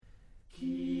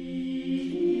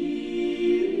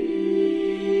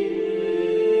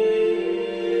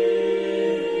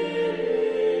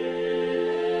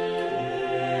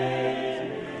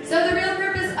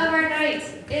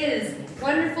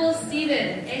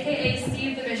aka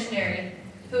Steve the Missionary,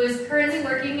 who is currently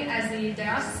working as the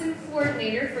Diocesan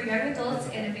Coordinator for Young Adults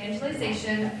and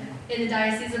Evangelization in the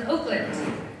Diocese of Oakland.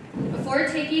 Before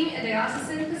taking a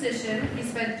diocesan position, he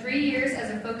spent 3 years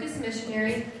as a focused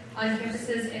missionary on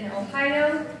campuses in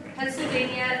Ohio,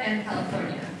 Pennsylvania, and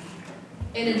California.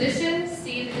 In addition,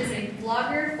 Steve is a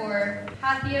blogger for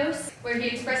Patheos, where he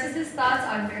expresses his thoughts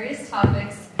on various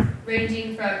topics,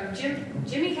 ranging from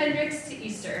Jimi Hendrix to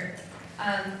Easter.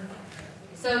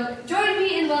 So join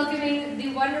me in welcoming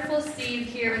the wonderful Steve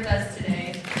here with us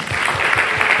today.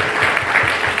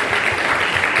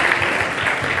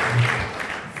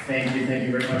 Thank you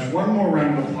very much. One more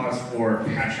round of applause for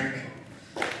Patrick.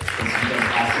 He's done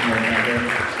awesome work out there.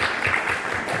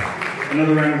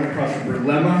 Another round of applause for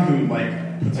Berlema, who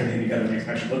puts everything together and makes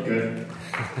Patrick look good.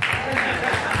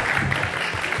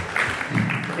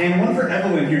 And one for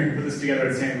Evelyn here, who put this together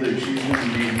at St. Luke. She's one of the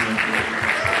main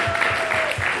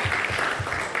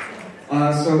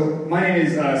So my name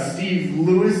is Steve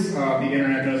Lewis. The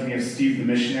internet knows me as Steve the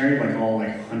Missionary, like all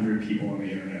 100 people on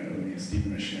the internet know me as Steve the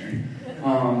Missionary.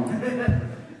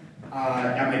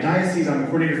 At my diocese, I'm the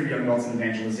coordinator for Young Adults and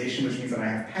Evangelization, which means that I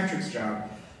have Patrick's job,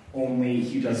 only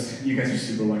you guys are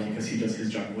super lucky because he does his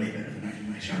job way better than I do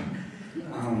my job.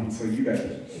 So you guys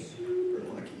are super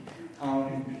lucky.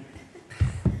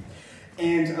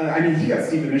 He got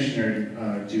Steve the Missionary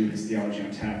to do his theology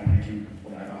on tap, and I can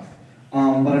pull that off.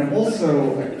 But I'm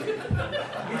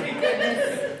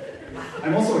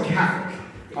also a Catholic,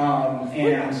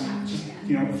 and just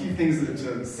a few things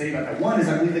to say about that. One is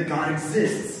I believe that God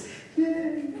exists.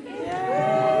 Yay!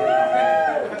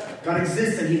 God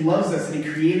exists, and He loves us, and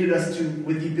He created us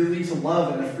with the ability to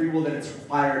love and the free will that it's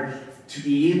required to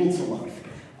be able to love.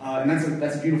 And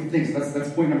that's a beautiful thing. So that's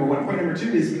point number one. Point number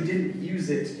two is we didn't use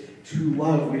it to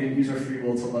love. We didn't use our free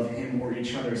will to love Him or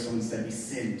each other. So instead, we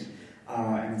sinned,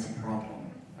 and it's a problem.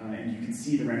 And you can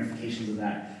see the ramifications of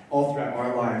that all throughout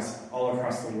our lives, all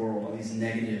across the world. All these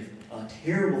negative,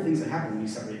 terrible things that happen when you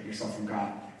separate yourself from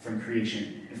God, from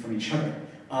creation, and from each other.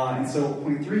 And so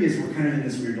point three is we're kind of in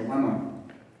this weird dilemma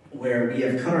where we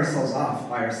have cut ourselves off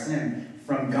by our sin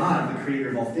from God, the creator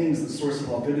of all things, the source of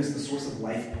all goodness, the source of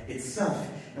life itself.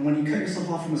 And when you cut yourself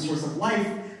off from the source of life,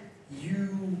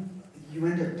 you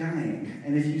end up dying.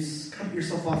 And if you cut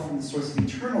yourself off from the source of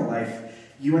eternal life,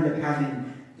 you end up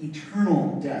having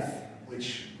eternal death,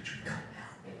 which we call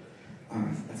hell.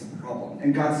 That's a problem.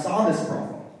 And God saw this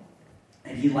problem,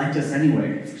 and He liked us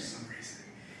anyway for some reason,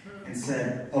 and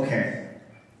said, okay,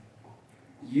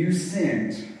 you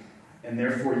sinned, and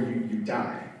therefore you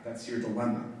die. That's your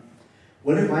dilemma.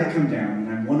 What if I come down, and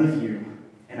I'm one of you,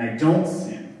 and I don't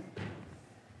sin,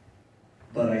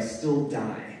 but I still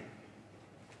die?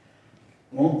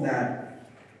 Won't that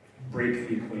break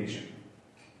the equation?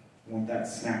 Won't that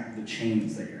snap the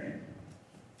chains that you're in?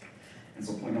 And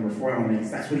so point number 4 I want to make is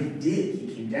that's what He did. He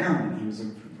came down, and He was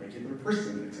a regular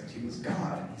person, except He was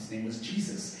God, and His name was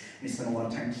Jesus. And He spent a lot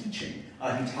of time teaching.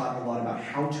 He taught a lot about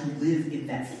how to live in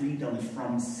that freedom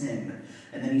from sin.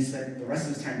 And then He spent the rest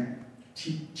of His time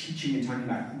teaching and talking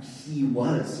about who He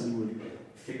was, so we would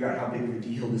figure out how big of a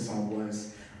deal this all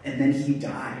was. And then He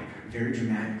died very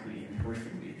dramatically and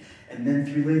horrifically. And then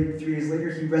 3 years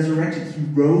later, He resurrected. He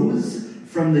rose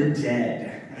from the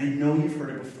dead. And I know you've heard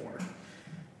it before.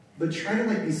 But try to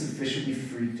be sufficiently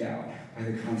freaked out by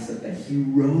the concept that He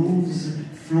rose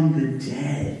from the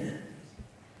dead.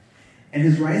 And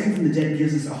His rising from the dead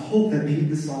gives us a hope that maybe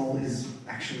this all is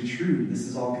actually true. This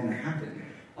is all going to happen.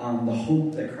 The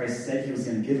hope that Christ said He was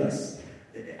going to give us,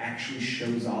 it actually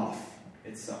shows off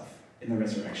itself in the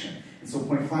resurrection. And so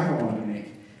point 5 I wanted to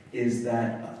make is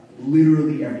that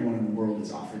literally everyone in the world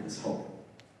is offered this hope.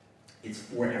 It's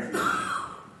for everyone.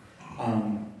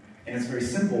 And it's very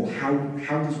simple. How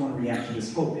does one react to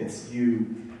this hope? It's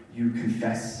you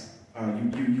confess,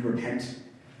 you repent,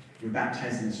 you're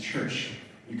baptized in His church,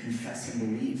 you confess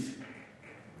and believe.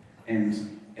 And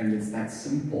it's that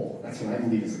simple. That's what I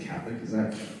believe as a Catholic. Does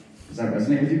that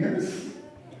resonate with you guys?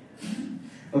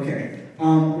 Okay.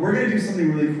 We're going to do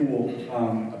something really cool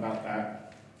about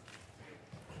that.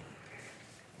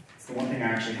 It's the one thing I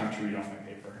actually have to read off my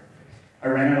paper. I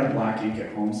ran out of black ink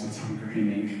at home, so it's on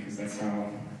green ink, because that's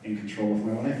how in control of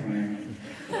my life I am.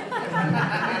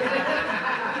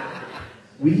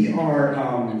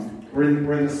 We're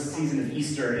in the season of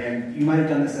Easter, and you might have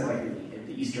done this at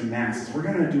the Easter Mass. We're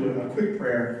going to do a quick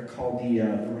prayer called the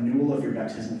renewal of your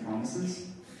baptismal promises,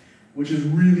 which is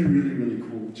really, really, really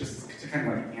cool, just to kind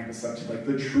of amp us up to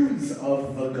the truths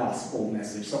of the gospel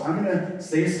message. So I'm going to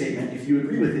say a statement. If you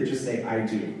agree with it, just say, I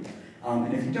do.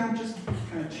 And if you don't, just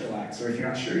kind of chillax. Or if you're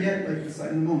not sure yet,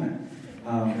 decide in the moment.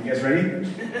 You guys ready?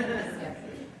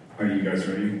 Are you guys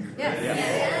ready?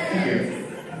 Yes. Thank you.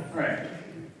 All right.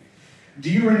 Do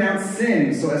you renounce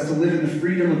sin so as to live in the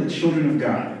freedom of the children of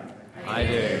God? I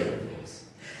do.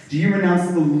 Do you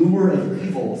renounce the lure of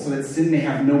evil so that sin may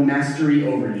have no mastery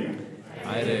over you?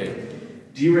 I do.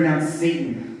 Do you renounce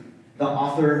Satan, the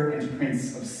author and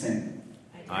prince of sin?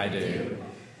 I do.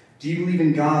 Do you believe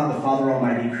in God, the Father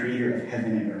Almighty, creator of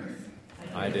heaven and earth?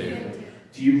 I do.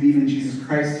 Do you believe in Jesus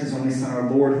Christ, his only Son,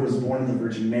 our Lord, who was born of the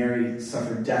Virgin Mary,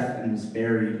 suffered death and was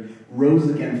buried, rose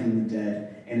again from the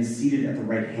dead, and is seated at the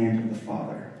right hand of the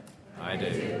Father? I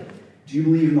do. Do you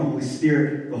believe in the Holy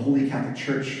Spirit, the Holy Catholic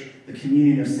Church, the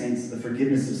communion of saints, the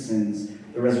forgiveness of sins,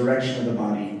 the resurrection of the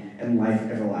body, and life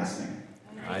everlasting?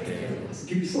 I do. So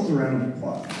give yourselves a round of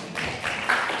applause.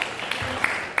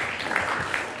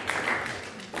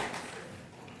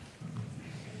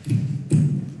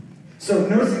 So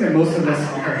noticing that most of us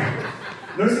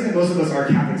are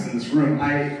Catholics in this room,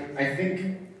 I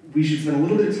think we should spend a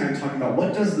little bit of time talking about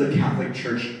what does the Catholic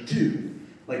Church do?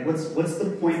 Like what's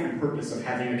the point and purpose of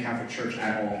having a Catholic Church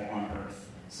at all on earth?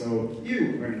 So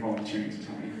you are volunteering to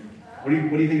tell me. What do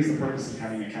you think is the purpose of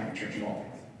having a Catholic Church at all?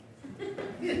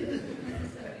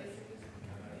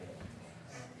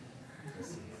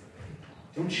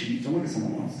 Don't cheat. Don't look at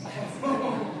someone else.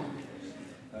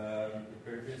 The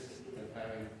purpose of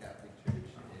having a Catholic Church is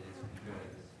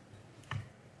because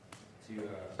to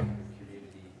have a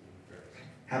community in Christ.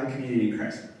 Have a community in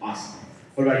Christ. Awesome.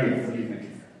 What about you? What do you think?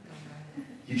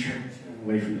 You turn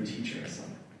away from the teacher or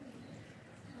something.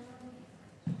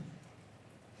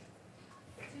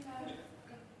 To have,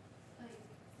 like,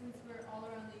 since we're all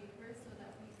around the universe, so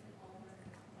that we can all learn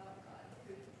about God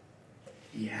through.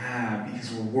 Yeah, because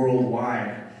we're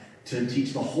worldwide, to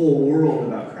teach the whole world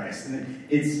about Christ, and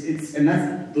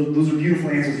those are beautiful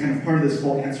answers. Kind of part of this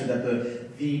whole answer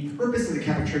that the purpose of the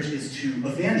Catholic Church is to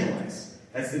evangelize.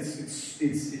 That's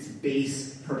its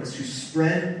base purpose, to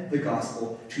spread the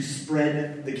gospel, to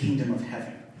spread the kingdom of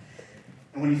heaven.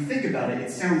 And when you think about it,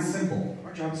 it sounds simple.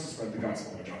 Our job is to spread the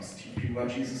gospel. Our job is to teach people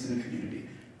about Jesus in the community.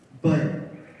 But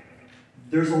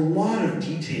there's a lot of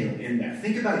detail in that.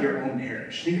 Think about your own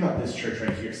parish. Think about this church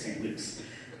right here, St. Luke's.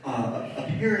 A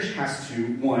parish has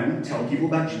to, one, tell people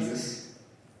about Jesus,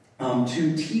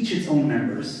 two, teach its own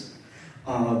members,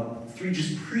 three,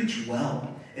 just preach well.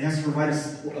 It has to provide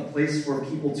a place for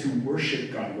people to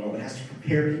worship God well. It has to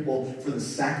prepare people for the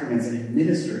sacraments and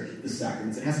administer the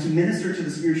sacraments. It has to minister to the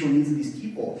spiritual needs of these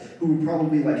people who would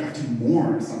probably have to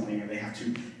mourn something, or they have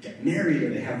to get married, or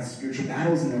they have spiritual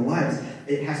battles in their lives.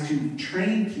 It has to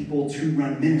train people to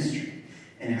run ministry.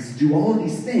 And it has to do all of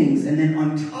these things, and then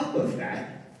on top of that,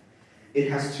 it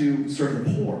has to serve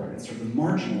the poor and serve the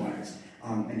marginalized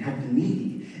and help the needy.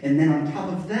 And then on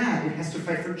top of that, it has to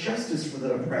fight for justice for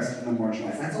the oppressed and the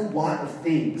marginalized. That's a lot of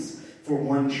things for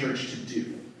one church to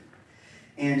do.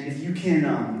 And if you can,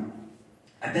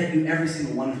 I bet you every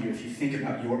single one of you, if you think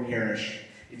about your parish,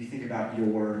 if you think about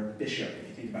your bishop, if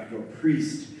you think about your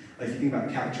priest, if you think about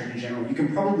the Catholic Church in general, you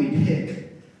can probably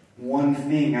pick one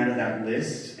thing out of that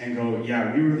list and go,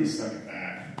 yeah, we really suck at that.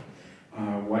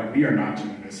 We are not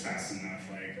doing this fast enough.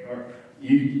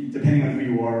 You, depending on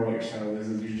who you are, what your style is,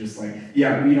 you're just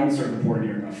yeah, we don't serve the poor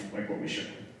near enough like what we should.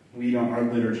 Our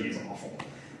liturgy is awful.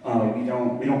 We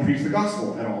don't preach the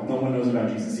gospel at all. No one knows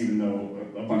about Jesus, even though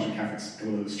a bunch of Catholics go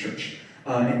to this church.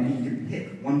 And you can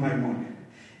pick one by one.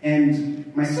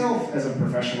 And myself, as a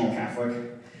professional Catholic,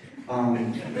 it's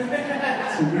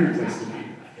a weird place to be.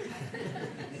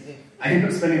 I end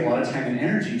up spending a lot of time and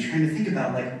energy trying to think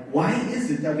about, why is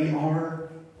it that we are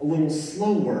a little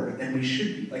slower than we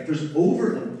should be? There's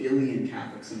over 1 billion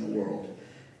Catholics in the world.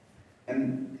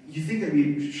 And you think that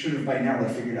we should have by now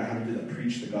figured out how to do the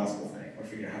preach the gospel thing, or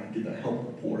figured out how to do the help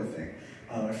the poor thing,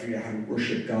 or figured out how to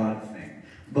worship God thing.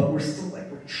 But we're still,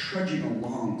 we're trudging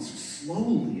along so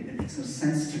slowly, and it makes no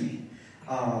sense to me.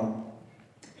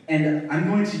 And I'm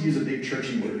going to use a big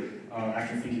churchy word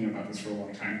after thinking about this for a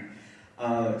long time.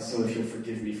 So if you'll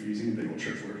forgive me for using a big old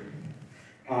church word.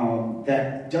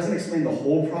 That doesn't explain the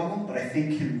whole problem, but I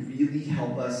think can really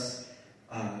help us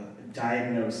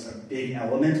diagnose a big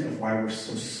element of why we're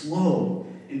so slow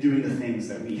in doing the things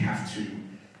that we have to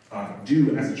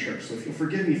do as a church. So if you'll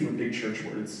forgive me for big church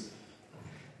words.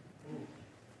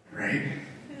 Right?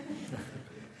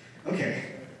 Okay.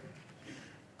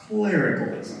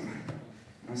 Clericalism.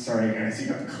 I'm sorry, guys, you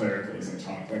got the clericalism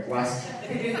talk.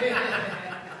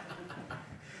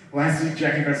 Last week,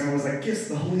 Jackie Benson was gifts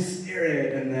the Holy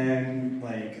Spirit, and then,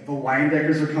 the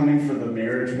Weindeckers are coming for the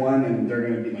marriage one, and they're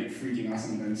going to be, freaking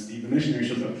awesome, and then Steve the missionary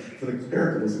shows up for the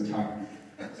clericalism talk.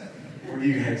 Where are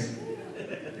you guys?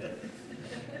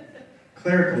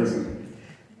 Clericalism.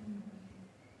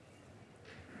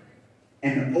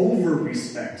 an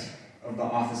over-respect of the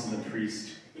office of the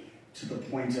priest to the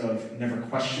point of never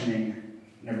questioning,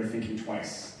 never thinking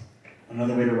twice.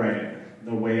 Another way to write it,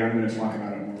 the way I'm going to talk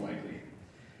about it more likely.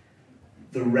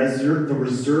 The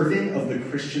reserving of the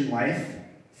Christian life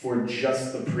for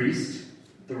just the priest,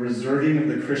 the reserving of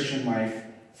the Christian life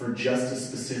for just a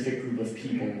specific group of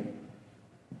people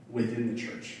within the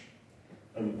church,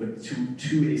 to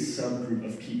a subgroup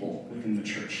of people within the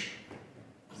church.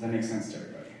 Does that make sense to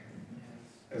everybody?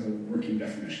 As a working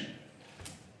definition.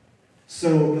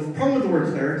 So the problem with the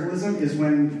word clericalism is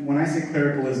when I say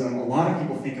clericalism, a lot of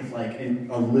people think of like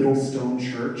a little stone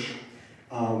church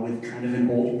with kind of an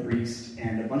old priest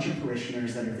and a bunch of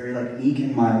parishioners that are very like meek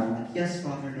and mild, like, yes,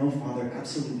 Father, no, Father,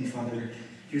 absolutely, Father.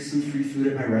 Here's some free food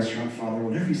at my restaurant, Father.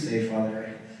 Whatever you say,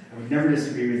 Father. I would never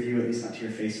disagree with you, at least not to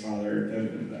your face, Father.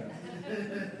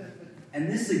 And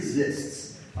this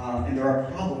exists, and there are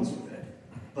problems with it.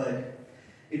 But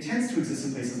it tends to exist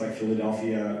in places like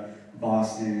Philadelphia,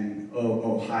 Boston,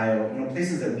 Ohio,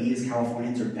 places that we as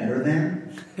Californians are better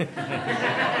than.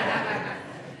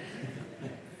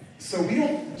 So we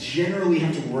don't generally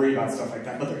have to worry about stuff like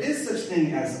that, but there is such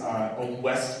thing as a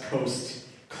West Coast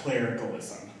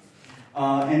clericalism.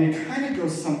 And it kind of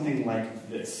goes something like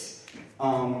this.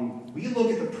 We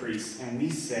look at the priest and we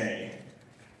say,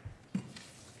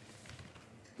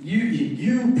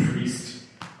 you priest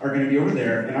are going to be over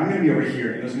there, and I'm going to be over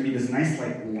here, and there's going to be this nice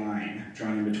line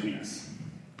drawn in between us.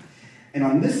 And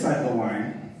on this side of the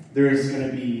line, there's going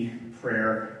to be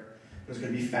prayer, there's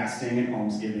going to be fasting and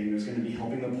almsgiving, there's going to be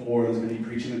helping the poor, there's going to be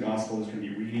preaching the gospel, there's going to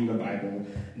be reading the Bible,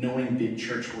 knowing big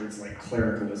church words like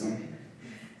clericalism.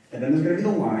 And then there's going to be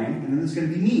the line, and then there's going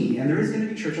to be me, and there is going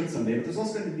to be church on Sunday, but there's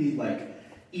also going to be like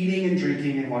eating and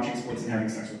drinking and watching sports and having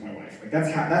sex with my wife. Like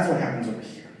that's what happens over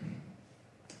here.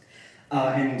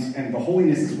 And the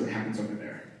holiness is what happens over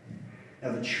there.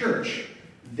 Now the church,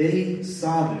 they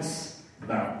saw this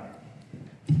about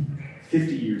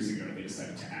 50 years ago. They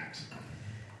decided to act,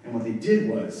 and what they did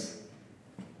was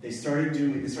they started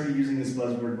using this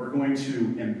buzzword. We're going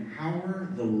to empower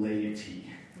the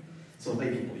laity. So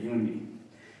lay people, you and me.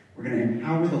 We're going to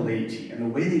empower the laity, and the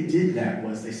way they did that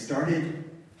was they started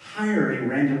hiring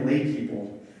random lay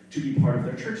people to be part of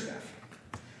their church staff.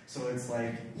 So it's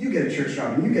like, you get a church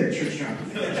job, and you get a church job, and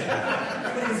you get a church job.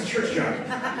 Everybody gets a church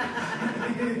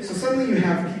job. So suddenly you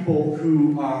have people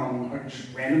who are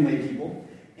just random lay people,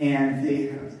 and they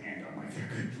have, and they're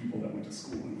good people that went to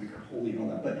school and like are holy and all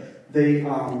that, but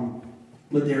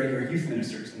they're your youth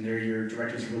ministers, and they're your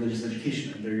directors of religious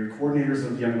education, and they're your coordinators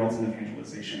of young adults and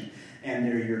evangelization, and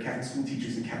they're your Catholic school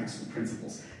teachers and Catholic school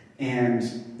principals. And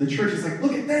the church is like,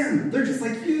 look at them, they're just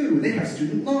like you. They have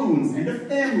student loans, and a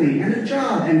family, and a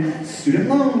job, and student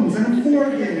loans, and a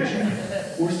mortgage,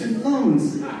 or student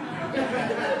loans.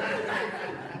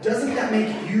 Doesn't that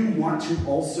make you want to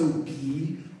also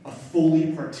be a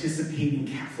fully participating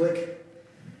Catholic?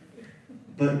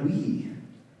 But we,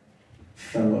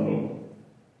 fellow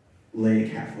lay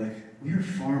Catholic, we are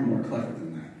far more clever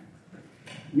than that.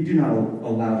 We do not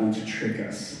allow them to trick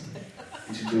us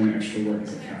into doing extra work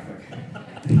as a Catholic.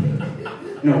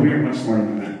 No, we are much smarter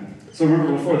than that. So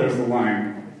remember, before there was the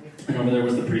line, and over there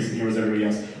was the priest, and here was everybody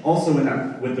else. Also in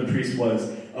that, with the priest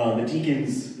was the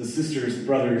deacons, the sisters,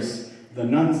 brothers, the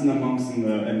nuns and the monks and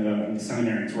the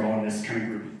seminarians were all in this kind of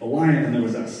group. The line, and then there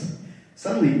was us.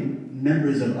 Suddenly,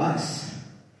 members of us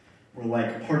were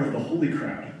like part of the holy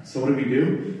crowd. So what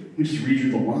do? We just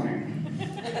redrew the line.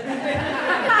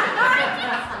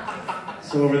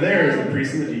 So over there is the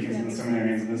priests and the deacons and the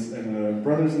seminarians and the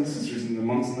brothers and the sisters and the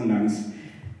monks and the nuns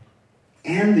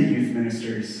and the youth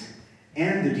ministers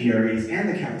and the DREs and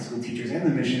the Catholic school teachers and the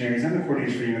missionaries and the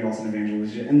coordinators for young adults and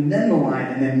evangelization, and then the line,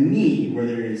 and then me, where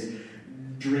there is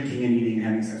drinking and eating and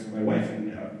having sex with my wife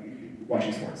and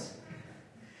watching sports.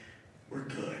 We're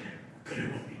good. We're good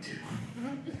at what we do.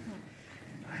 And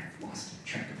I have lost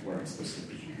track of where I'm supposed to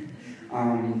be.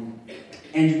 And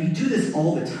we do this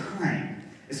all the time.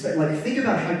 Like, think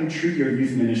about how you treat your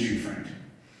youth ministry friend.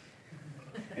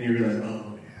 And you realize,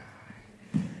 oh,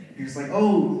 yeah. You're just like,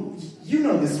 oh, you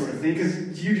know this sort of thing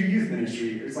because you do youth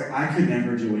ministry. It's like, I could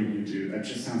never do what you do. That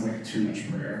just sounds like too much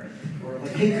prayer. Or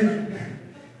like, hey,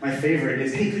 my favorite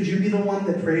is, hey, could you be the one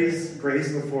that prays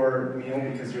grace before meal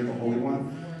because you're the holy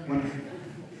one?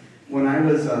 When I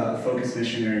was a Focus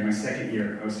missionary my second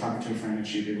year, I was talking to a friend and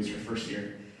it was her first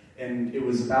year. And it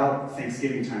was about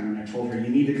Thanksgiving time, and I told her, you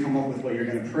need to come up with what you're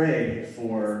going to pray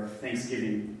for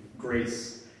Thanksgiving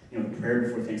grace, the prayer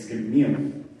before Thanksgiving meal.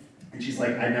 And she's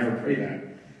like, I never pray that.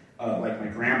 Like my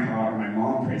grandpa or my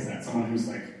mom prays that, someone who's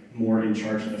like more in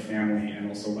charge of the family and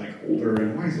also like older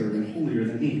and wiser and holier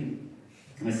than me.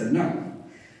 And I said, no.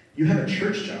 You have a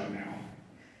church job now.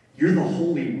 You're the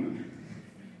holy one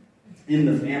in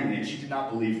the family. And she did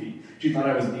not believe me. She thought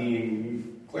I was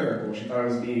being clerical. She thought I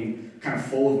was being kind of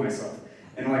full of myself.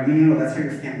 And I'm like, no, that's how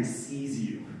your family sees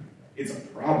you. It's a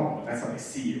problem, but that's how they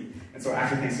see you. And so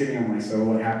after Thanksgiving, I'm like, so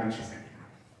what happened? She's like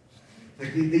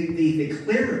they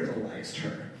clericalized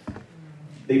her.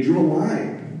 They drew a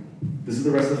line. This is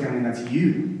the rest of the family, and that's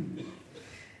you.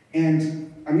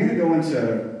 And I'm going to go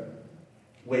into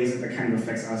ways that kind of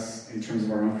affects us in terms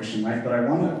of our own Christian life, but I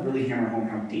want to really hammer home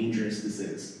how dangerous this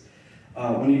is.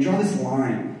 When you draw this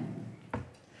line,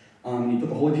 you put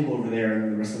the holy people over there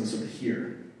and the rest of us over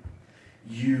here,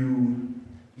 you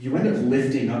end up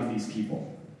lifting up these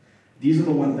people. These are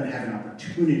the ones that have an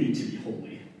opportunity to be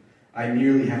holy. I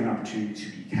merely have an opportunity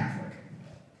to be Catholic.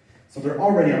 So they're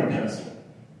already on a pedestal.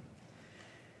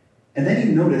 And then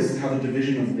you notice how the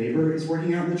division of labor is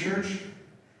working out in the church,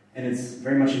 and it's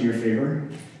very much in your favor.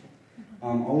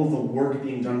 All of the work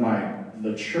being done by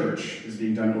the church is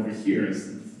being done over here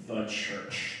as the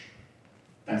church.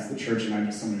 That's the church, and I'm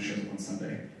just someone who shows up on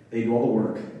Sunday. They do all the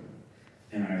work,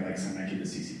 and I send my kid to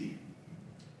CCD.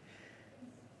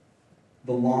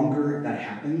 The longer that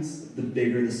happens, the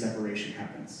bigger the separation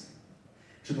happens.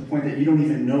 To the point that you don't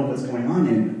even know what's going on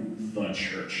in the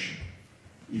church,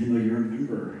 even though you're a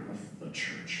member of the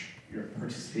church. You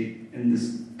participate in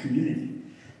this community.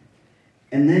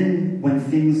 And then when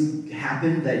things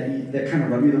happen that kind of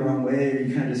rub you the wrong way, or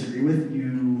you kind of disagree with,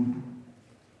 you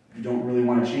don't really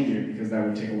want to change it because that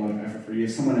would take a lot of effort for you.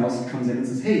 If someone else comes in and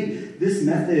says, hey, this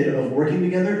method of working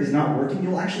together is not working,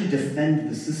 you'll actually defend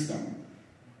the system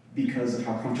because of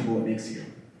how comfortable it makes you.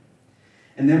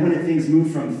 And then when things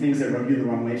move from things that rub you the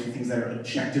wrong way to things that are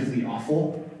objectively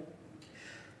awful,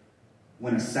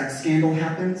 when a sex scandal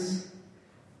happens,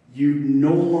 you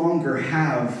no longer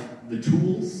have the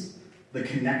tools, the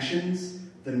connections,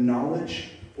 the knowledge,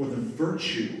 or the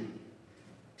virtue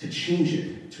to change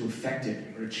it, to affect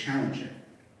it, or to challenge it.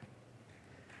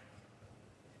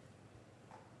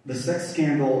 The sex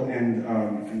scandal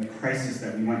and the crisis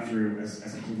that we went through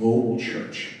as a global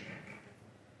church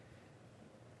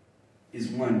is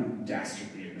one,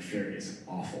 dastardly and nefarious and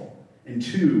awful. And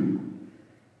two,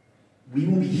 we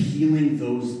will be healing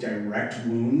those direct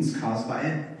wounds caused by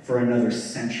it for another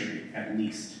century at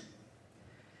least.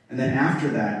 And then after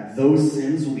that, those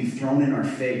sins will be thrown in our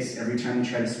face every time we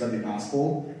try to spread the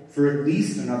gospel for at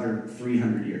least another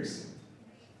 300 years.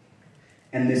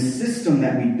 And this system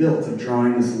that we built of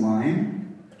drawing this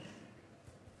line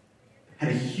had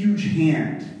a huge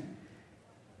hand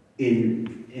in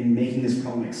making this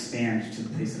problem expand to the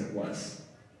place that it was.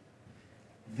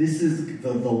 This is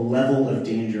the level of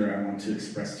danger I want to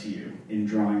express to you in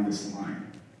drawing this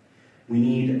line. We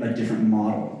need a different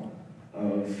model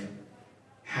of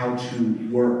how to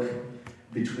work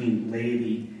between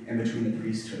laity and between the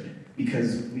priesthood,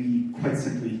 because we quite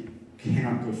simply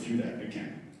cannot go through that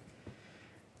again.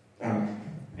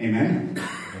 Amen?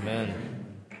 Amen.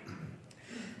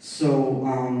 So,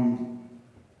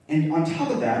 and on top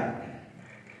of that,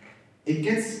 it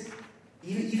gets,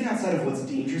 even outside of what's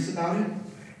dangerous about it,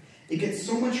 it gets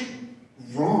so much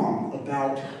wrong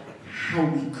about how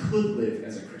we could live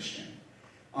as a Christian.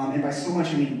 And by so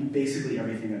much, I mean basically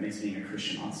everything that makes being a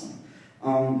Christian awesome.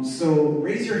 So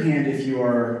raise your hand if you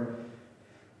are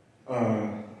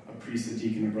a priest, a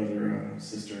deacon, a brother, a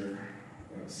sister,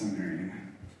 a seminarian.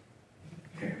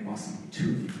 Okay, awesome. 2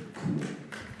 of you. Cool.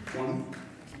 1.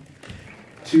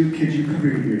 2, could you cover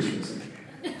your ears for a second?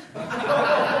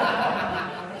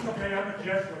 That's okay, I'm a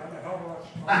Jesuit. I'm a hell of a lot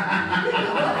smarter.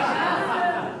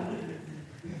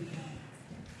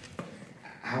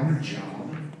 Our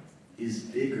job is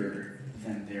bigger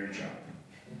than their job.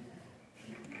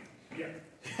 Yeah.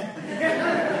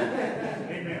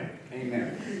 Amen.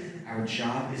 Amen. Our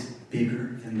job is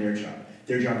bigger than their job.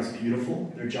 Their job is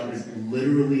beautiful. Their job is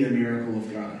literally a miracle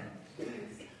of God.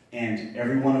 And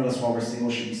every one of us, while we're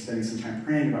single, should be spending some time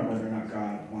praying about whether or not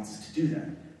God wants us to do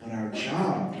that. But our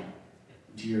job,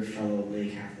 dear fellow lay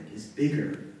Catholic, is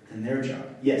bigger than their job.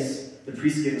 Yes, the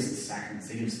priests give us the sacraments.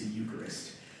 They give us the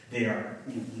Eucharist. They are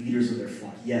leaders of their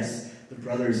flock. Yes, the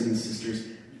brothers and the sisters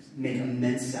make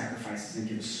immense sacrifices and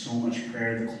give us so much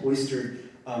prayer. The cloistered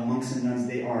monks and nuns,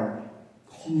 they are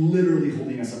literally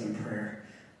holding us up in prayer.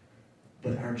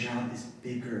 But our job is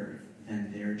bigger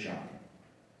than their job.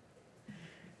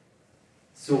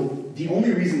 So the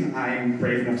only reason I'm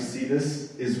brave enough to see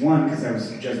this is 1, because I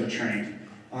was Jesuit trained,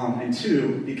 and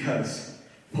 2, because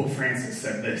Pope Francis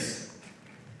said this.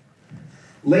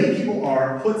 Lay people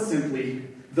are, put simply,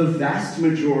 the vast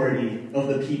majority of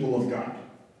the people of God.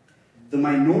 The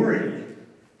minority,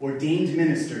 ordained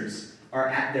ministers, are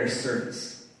at their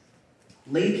service.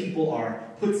 Lay people are,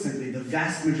 put simply, the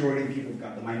vast majority of the people of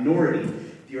God, the minority,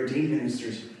 the ordained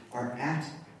ministers, are at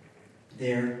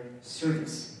their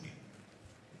service.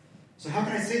 So how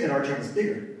can I say that our job is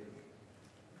bigger?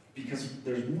 Because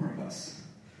there's more of us.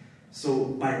 So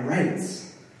by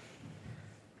rights,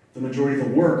 the majority of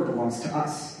the work belongs to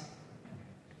us.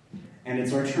 And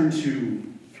it's our turn to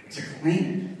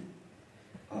claim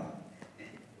it.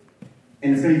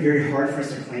 And it's going to be very hard for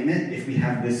us to claim it if we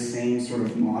have this same sort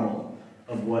of model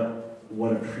of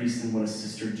what a priest and what a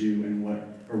sister do and what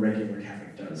a regular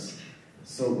Catholic does.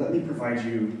 So let me provide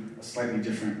you a slightly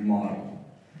different model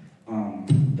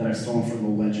that I've stolen from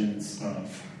the legends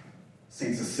of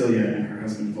St. Cecilia and her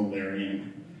husband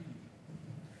Valerian.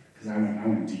 Because I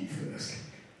went deep for this.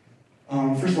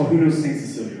 First of all, who knows St.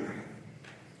 Cecilia?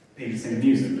 Patron saint of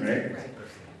music, right?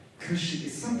 Because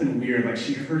it's something weird, like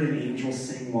she heard an angel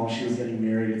sing while she was getting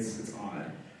married. It's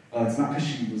odd. It's not because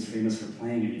she was famous for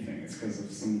playing anything, it's because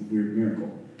of some weird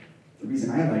miracle. The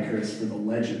reason I like her is for the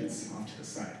legends off to the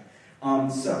side.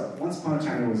 So, once upon a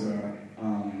time there was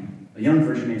a young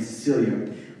virgin named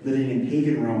Cecilia living in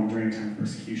pagan Rome during a time of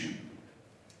persecution.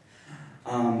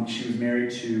 She was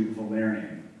married to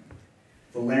Valerian.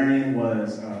 Valerian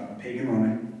was a pagan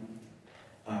Roman,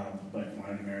 but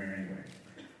wanted to marry her anyway.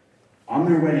 On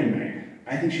their wedding night,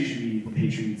 I think she should be the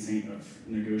patron saint of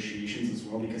negotiations as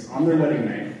well, because on their wedding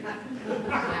night,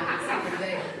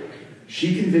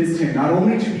 she convinced him not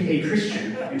only to be a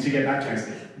Christian and to get baptized,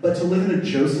 but to live in a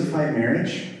Josephite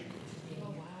marriage.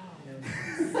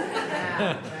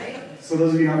 So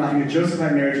those of you not laughing, a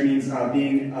Josephite marriage means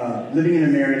living in a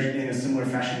marriage in a similar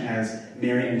fashion as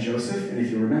Mary and Joseph. And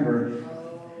if you remember,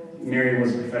 Mary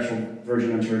was a perpetual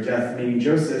virgin unto her death, meaning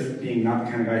Joseph, being not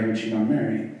the kind of guy who would cheat on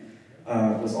Mary,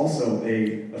 was also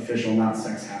a official, not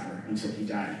sex haver, until he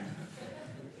died.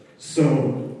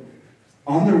 So,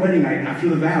 on their wedding night, after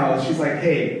the vows, she's like,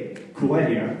 hey, cool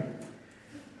idea.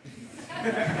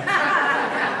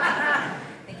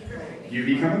 You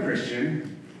become a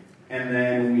Christian, and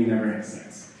then we never have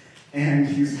sex. And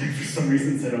he's like, for some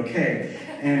reason, said okay.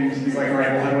 And he's like, all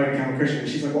right, well, how do I become a Christian? And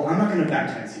she's like, well, I'm not going to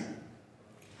baptize you.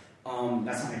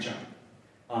 That's not my job.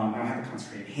 I don't have the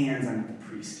consecrated hands, I'm not the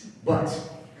priest. But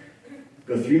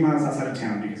go 3 miles outside of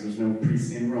town, because there's no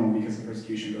priests in Rome because of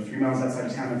persecution. Go 3 miles outside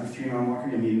of town, at the 3-mile marker,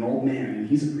 you'll meet an old man, and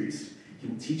he's a priest. He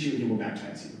will teach you, and he will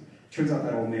baptize you. Turns out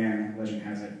that old man, legend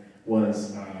has it,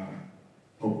 was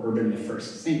Pope Urban I,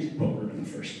 Saint Pope Urban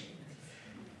I.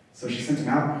 So she sent him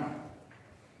out.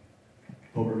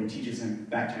 Pope Urban teaches him,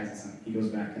 baptizes him. He goes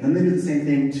back. And then they do the same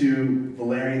thing to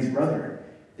Valerian's brother.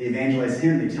 They evangelize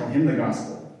him, they tell him the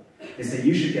gospel. They say,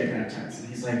 you should get baptized. And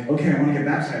he's like, okay, I want to get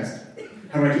baptized.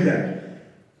 How do I do that?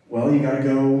 Well, you got to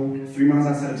go 3 miles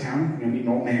outside of town, and you'll meet an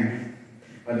old man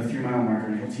by the 3-mile marker,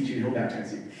 and he'll teach you, and he'll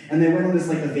baptize you. And they went on this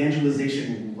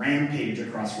evangelization rampage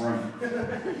across Rome.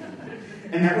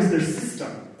 And that was their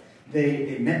system.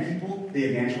 They met people, they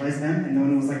evangelized them, and no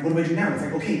one was like, what do I do now? It's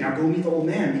like, okay, now go meet the old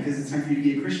man, because it's time for you to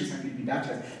be a Christian, it's time for you to be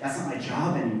baptized. That's not my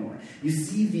job anymore. You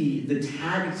see the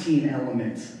tag team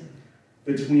element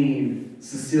between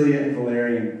Cecilia and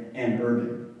Valerian and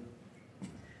Urban.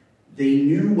 They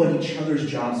knew what each other's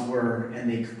jobs were,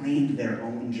 and they claimed their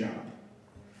own job.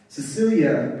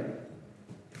 Cecilia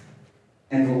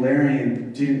and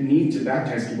Valerian didn't need to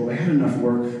baptize people. They had enough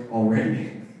work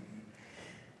already.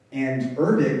 And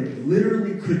Urban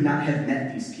literally could not have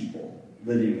met these people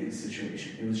living in his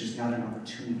situation. It was just not an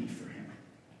opportunity for him.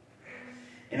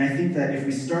 And I think that if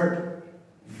we start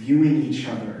viewing each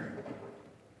other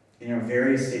in our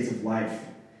various states of life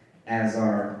as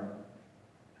our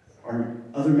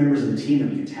other members of the team that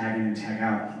we can tag in and tag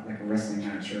out, like a wrestling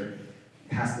match, or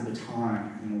pass the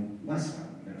baton in a less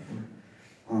violent metaphor,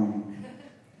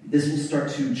 this will start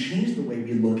to change the way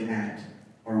we look at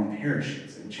our own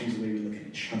parishes. It will change the way we look at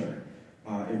each other.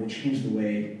 It will change the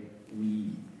way we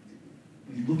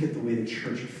look at the way the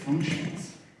church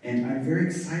functions. And I'm very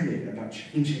excited about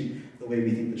changing the way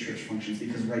we think the church functions,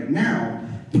 because right now,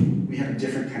 we have a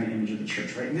different kind of image of the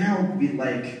church. Right now,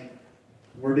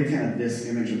 we're a big fan of this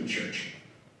image of the church.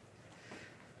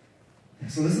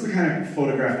 So this is the kind of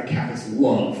photograph that Catholics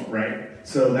love, right?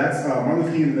 So that's Martin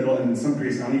Luther King in the middle, and then some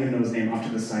priest, I don't even know his name, off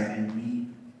to the side, and we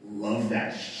love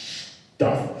that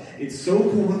stuff. It's so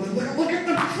cool. We're like, look at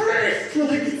the priest! We're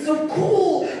like, it's so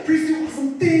cool! Priests do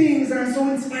awesome things, and I'm so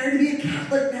inspired to be a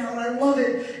Catholic now, and I love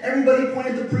it. Everybody point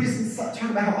at the priest and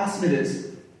talk about how awesome it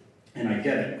is. And I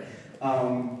get it.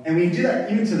 And we do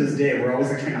that even to this day. We're always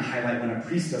trying to highlight when a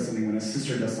priest does something, when a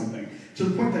sister does something, to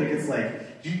the point that it gets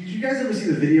like, did you guys ever see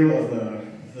the video of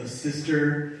the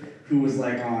sister who was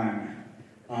on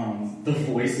The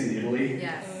Voice in Italy?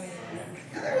 Yes.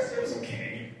 Yeah, it was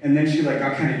okay. And then she like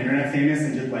got kind of internet famous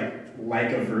and did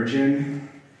like a Virgin.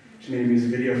 She made a music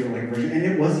video for Like a Virgin. And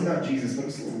it was about Jesus, but it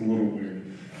was a little weird.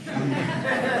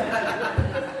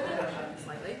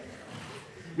 Slightly.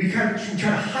 We try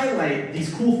to highlight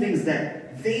these cool things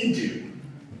that they do.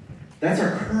 That's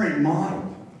our current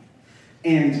model.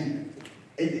 And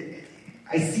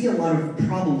I see a lot of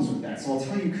problems with that. So I'll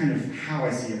tell you kind of how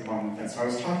I see a problem with that. So I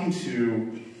was talking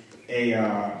to I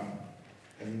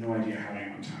have no idea how I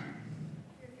am on time.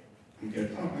 I'm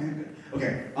good. Oh, I am good.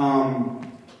 Okay.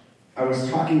 I was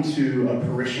talking to a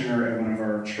parishioner at one of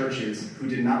our churches who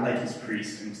did not like his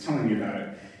priest and was telling me about it.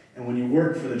 And when you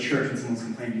work for the church and someone's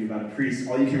complaining to you about a priest,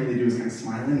 all you can really do is kind of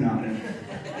smile and nod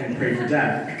and pray for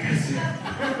death because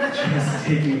just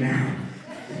take me now.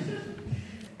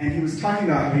 And he was talking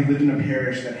about how he lived in a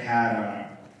parish that had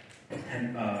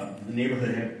the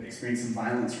neighborhood had experienced some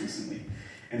violence recently.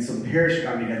 And so the parish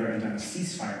got together and done a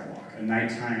ceasefire walk, a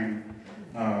nighttime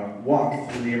walk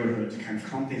through the neighborhood to kind of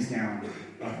calm things down,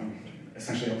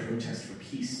 essentially a protest for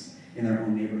peace in their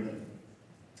own neighborhood.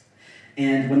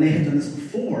 And when they had done this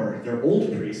before, their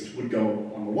old priest would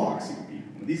go on the walks. He would be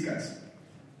one of these guys.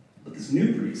 But this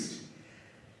new priest,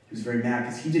 he was very mad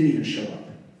because he didn't even show up.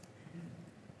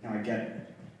 Now I get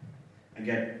it. I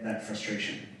get that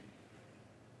frustration.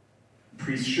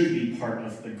 Priests should be part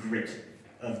of the grit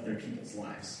of their people's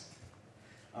lives.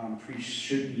 Priests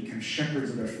should be kind of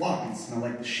shepherds of their flock and smell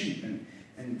like the sheep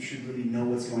and should really know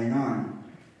what's going on.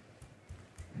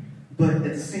 But at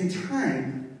the same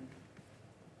time,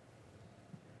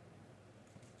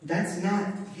 that's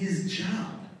not his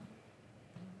job.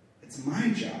 It's my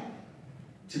job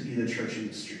to be the church in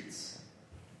the streets.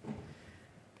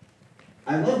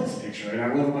 I love this picture, and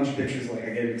I love a bunch of pictures. Like I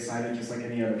get excited just like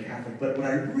any other Catholic. But what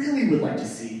I really would like to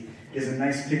see is a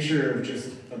nice picture of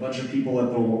just a bunch of people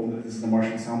at this is the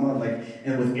Marshall Selma,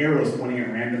 and with arrows pointing at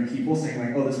random people, saying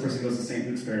like, oh, this person goes to St.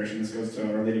 Luke's Parish, and this goes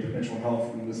to Our Lady of Perpetual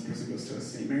Health, and this person goes to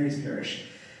St. Mary's Parish.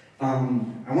 I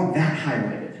want that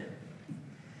highlighted.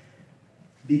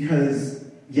 Because,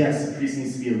 yes, a priest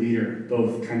needs to be a leader,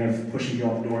 both kind of pushing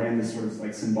people out the door and this sort of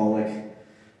like symbolic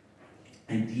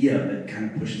idea that kind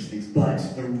of pushes things. But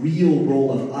the real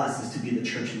role of us is to be the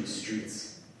church in the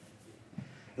streets.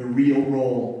 The real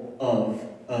role of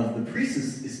the priest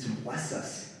is to bless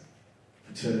us,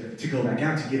 to go back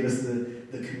out, to give us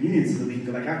the communion so that we can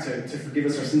go back out, to forgive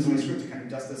us our sins when we screw, to kind of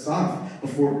dust us off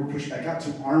before we're pushed back out,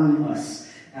 to arm us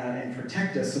and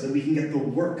protect us so that we can get the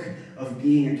work of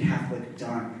being a Catholic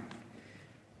done.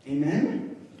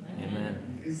 Amen?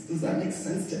 Amen. Does that make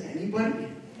sense to anybody?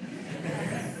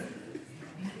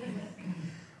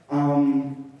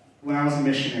 When I was a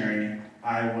missionary,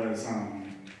 I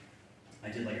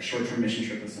did like a short-term mission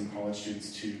trip with some college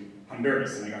students to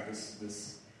Honduras, and I got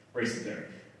this bracelet there.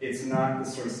 It's not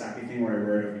this sort of sappy thing where I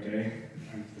wear it every day.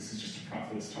 This is just a prop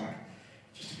for this talk,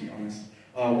 just to be honest.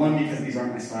 One, because these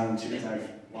aren't my style, and two, because I have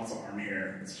lots of arm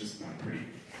hair. It's just not pretty.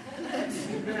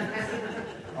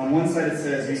 On one side it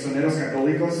says, Misioneros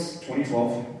Católicos,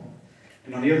 2012.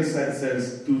 And on the other side it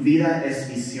says, Tu vida es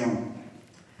misión.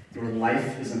 Your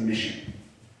life is a mission.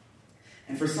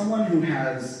 And for someone who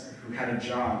had a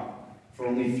job for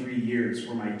only 3 years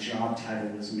where my job title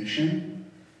was mission,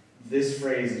 this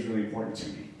phrase is really important to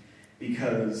me.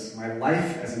 Because my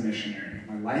life as a missionary,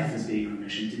 my life as being on a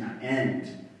mission did not end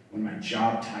when my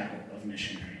job title of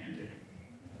missionary ended.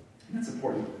 And that's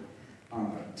important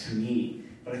to me.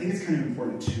 But I think it's kind of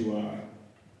important to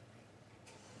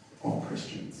all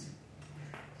Christians.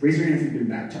 Raise your hand if you've been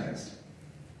baptized.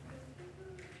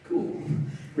 Cool.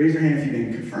 Raise your hand if you've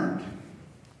been confirmed.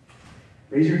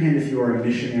 Raise your hand if you are a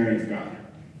missionary of God.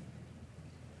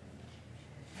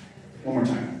 One more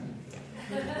time.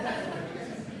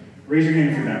 Raise your hand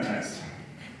if you're baptized.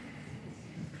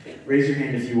 Raise your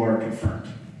hand if you are confirmed.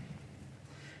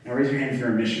 Now raise your hand if you're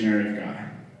a missionary of God.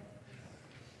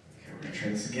 Okay, we're going to try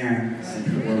this again. Some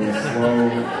people are a little slow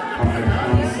on the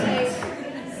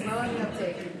concept. Slow on the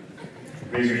uptake.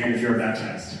 Raise your hand if you're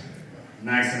baptized.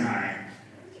 Nice and high.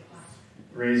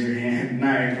 Raise your hand.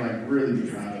 Nice, like really be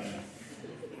proud of.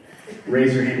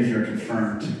 Raise your hand if you're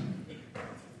confirmed.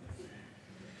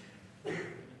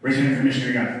 Raise your hand if you're a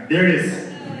missionary of God. There it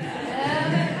is.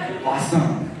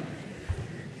 Awesome.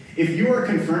 If you are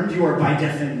confirmed, you are by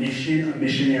definition a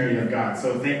missionary of God.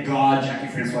 So thank God Jackie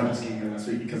Francois just came here last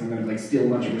week because I'm going to steal a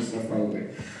bunch of her stuff probably.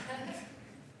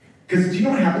 Because do you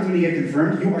know what happens when you get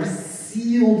confirmed? You are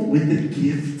sealed with the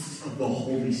gifts of the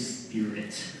Holy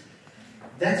Spirit.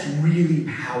 That's really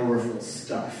powerful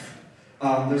stuff.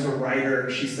 There's a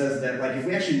writer, she says that if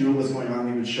we actually knew what was going on,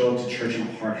 we would show up to church in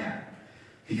a hard hat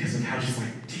because of how just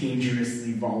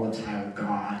dangerously volatile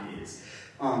God is.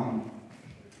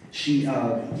 you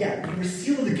were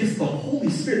sealed with the gifts of the Holy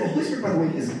Spirit. The Holy Spirit, by the way,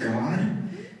 is God,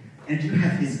 and you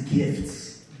have his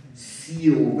gifts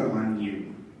sealed on you.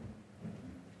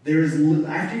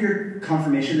 After your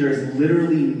confirmation, there is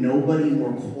literally nobody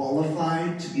more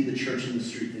qualified to be the church in the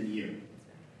street than you.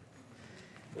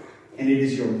 And it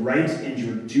is your right and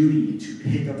your duty to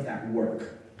pick up that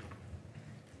work.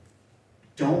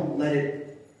 Don't let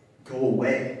it go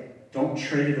away. Don't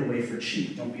trade it away for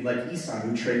cheap. Don't be like Esau,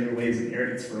 who traded away his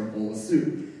inheritance for a bowl of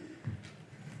soup.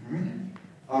 Remember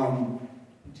that?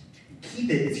 Keep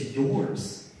it. It's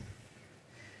yours.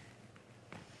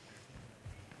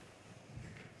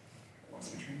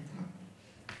 Lost my train of thought.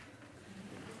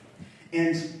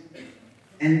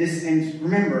 And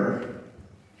remember,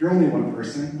 you're only one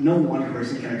person. No one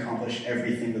person can accomplish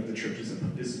everything that the church is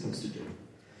supposed to do.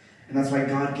 And that's why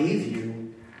God gave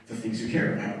you the things you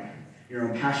care about. Your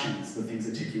own passions, the things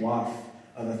that tick you off,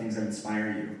 the things that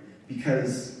inspire you.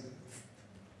 Because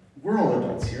we're all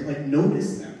adults here,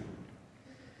 notice them.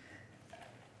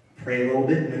 Pray a little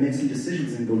bit and then make some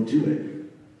decisions and go do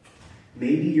it.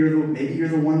 Maybe you're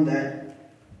the one that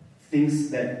thinks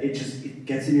that it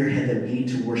gets in your head that we need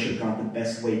to worship God the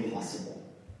best way possible.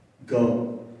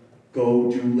 Go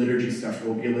do liturgy stuff.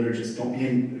 Go be a liturgist. Don't be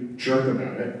a jerk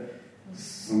about it.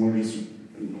 Some are just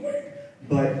annoying.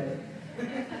 But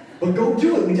go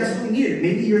do it. We desperately need it.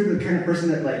 Maybe you're the kind of person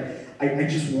that, I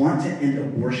just want to end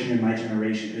abortion in my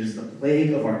generation. It is the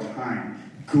plague of our time.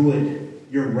 Good.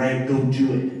 You're right. Go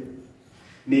do it.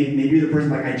 Maybe you're the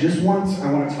person I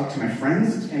want to talk to my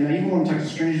friends, and I even want to talk to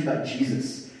strangers about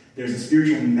Jesus. There's a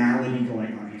spiritual malady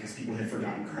going on because people have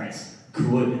forgotten Christ.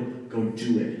 Good. Go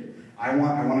do it. I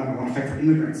want to fight for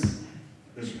immigrants.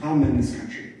 There's a problem in this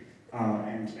country,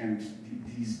 and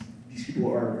these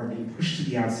people are being pushed to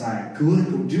the outside.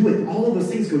 Good, go do it. All of those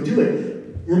things, go do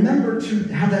it. Remember to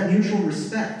have that mutual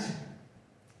respect.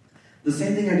 The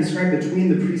same thing I described between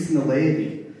the priests and the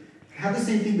laity. Have the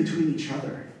same thing between each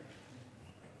other.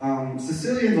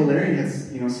 Cecilia and Valerian has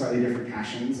slightly different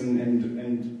passions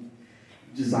and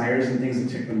desires and things that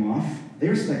tick them off. They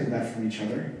respected that from each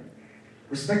other.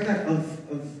 Respect that of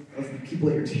the people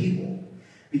at your table,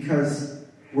 because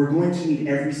we're going to need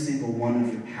every single one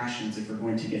of your passions if we're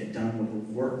going to get done with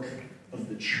the work of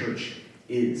the church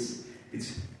is.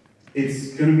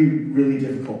 It's going to be really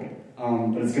difficult,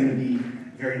 but it's going to be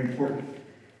very important.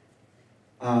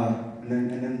 And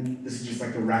then this is just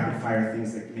the rapid fire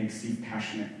things that make Steve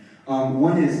passionate.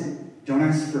 One is, don't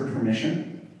ask for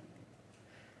permission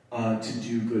to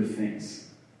do good things.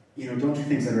 Don't do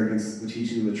things that are against the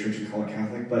teaching of the church and call it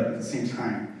Catholic, but at the same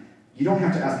time, you don't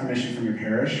have to ask permission from your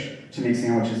parish to make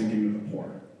sandwiches and give them to the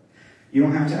poor. You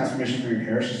don't have to ask permission from your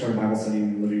parish to start a Bible study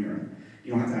in the living room.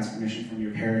 You don't have to ask permission from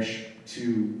your parish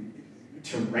to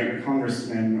write your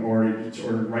congressman or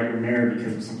write your mayor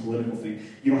because of some political thing.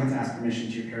 You don't have to ask permission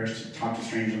to your parish to talk to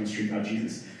strangers on the street about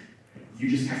Jesus. You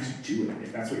just have to do it.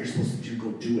 If that's what you're supposed to do,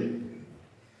 go do it.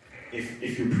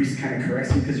 If your priest kind of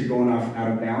corrects you because you're going off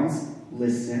out of bounds,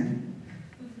 listen.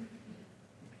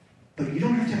 But you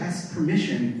don't have to ask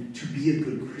permission to be a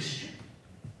good Christian.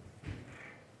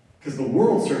 Because the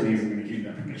world certainly isn't going to give you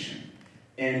that permission.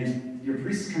 And your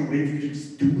priest is kind of waiting for you to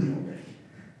just do it already.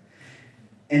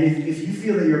 And if you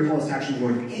feel that your call is to actually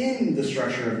work in the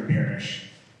structure of your parish,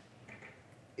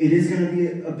 it is going to be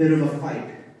a bit of a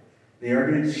fight. They are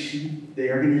going to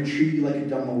treat you like a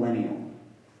dumb millennial.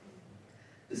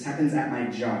 This happens at my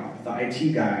job. The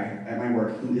IT guy at my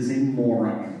work, who is a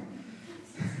moron,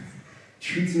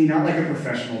 treats me not like a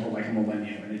professional, but like a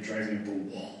millennial, and it drives me up the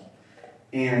wall.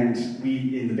 And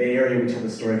in the Bay Area, we tell the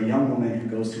story of a young woman who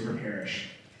goes to her parish,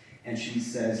 and she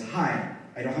says, "Hi,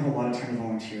 I don't have a lot of time to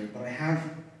volunteer, but I have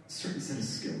a certain set of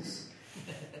skills.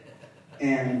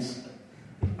 And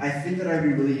I think that I'd be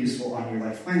really useful on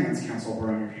your finance council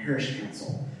or on your parish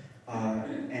council.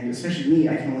 And especially me,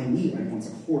 I can only meet once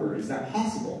a quarter. Is that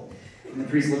possible?" And the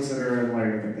priest looks at her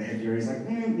and the head dear, he's like,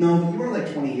 "No, but you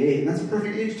are 28, and that's a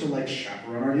perfect age to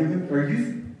chaperone our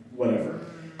youth, whatever.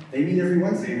 They meet every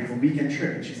Wednesday and have a weekend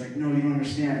trip." And she's like, "No, you don't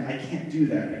understand. I can't do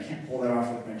that. I can't pull that off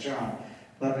with my job.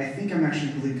 But I think I'm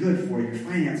actually really good for your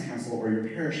finance council or your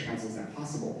parish council. Is that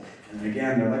possible?" And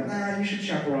again, they're like, "Nah, you should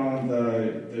chaperone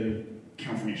the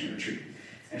confirmation retreat."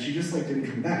 And she just didn't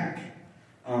come back.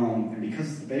 And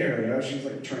because it's the Bay Area, she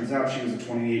was turns out she was a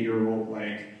 28-year-old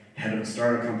head of a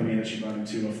startup company that she brought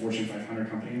into a Fortune 500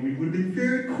 company. And it would have been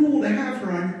very cool to have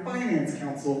her on your finance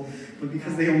council, but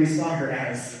because they only saw her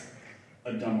as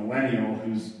a dumb millennial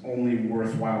who's only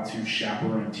worthwhile to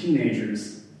chaperone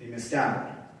teenagers, they missed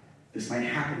out. This might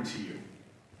happen to you.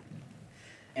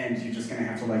 And you're just going to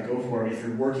have to go for it. If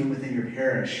you're working within your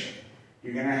parish,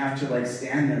 You're going to have to like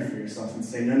stand there for yourself and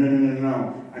say, no,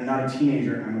 I'm not a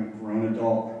teenager, I'm a grown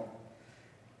adult.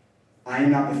 I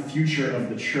am not the future of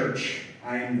the church,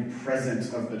 I am the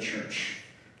present of the church.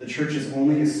 The church is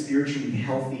only as spiritually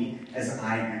healthy as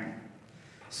I am.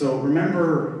 So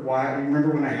remember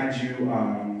when I had you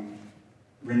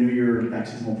renew your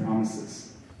baptismal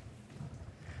promises?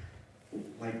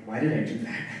 Like, why did I do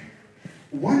that?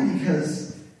 One,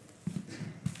 because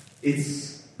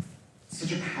it's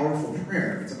such a powerful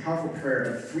prayer. It's a powerful prayer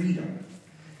of freedom.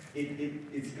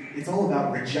 It's all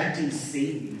about rejecting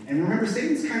Satan. And remember,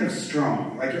 Satan's kind of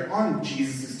strong. Like, you're on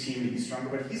Jesus' team and he's stronger,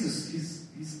 but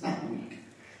he's not weak.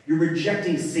 You're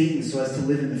rejecting Satan so as to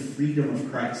live in the freedom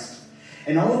of Christ.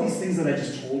 And all of these things that I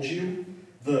just told you,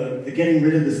 the getting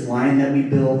rid of this line that we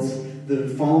built, the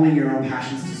following your own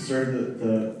passions to serve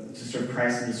to serve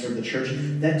Christ and to serve the church,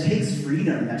 that takes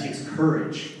freedom, that takes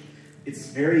courage. It's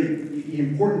very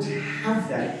important to have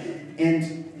that.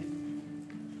 And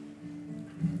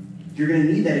you're going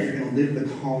to need that if you're going to live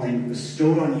the calling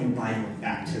bestowed on you by your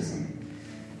baptism.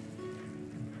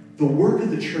 The work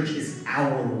of the church is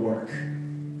our work,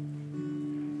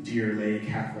 dear lay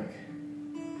Catholic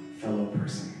fellow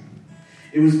person.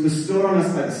 It was bestowed on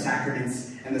us by the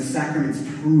sacraments, and the sacraments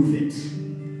prove it.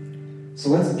 So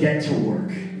let's get to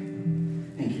work.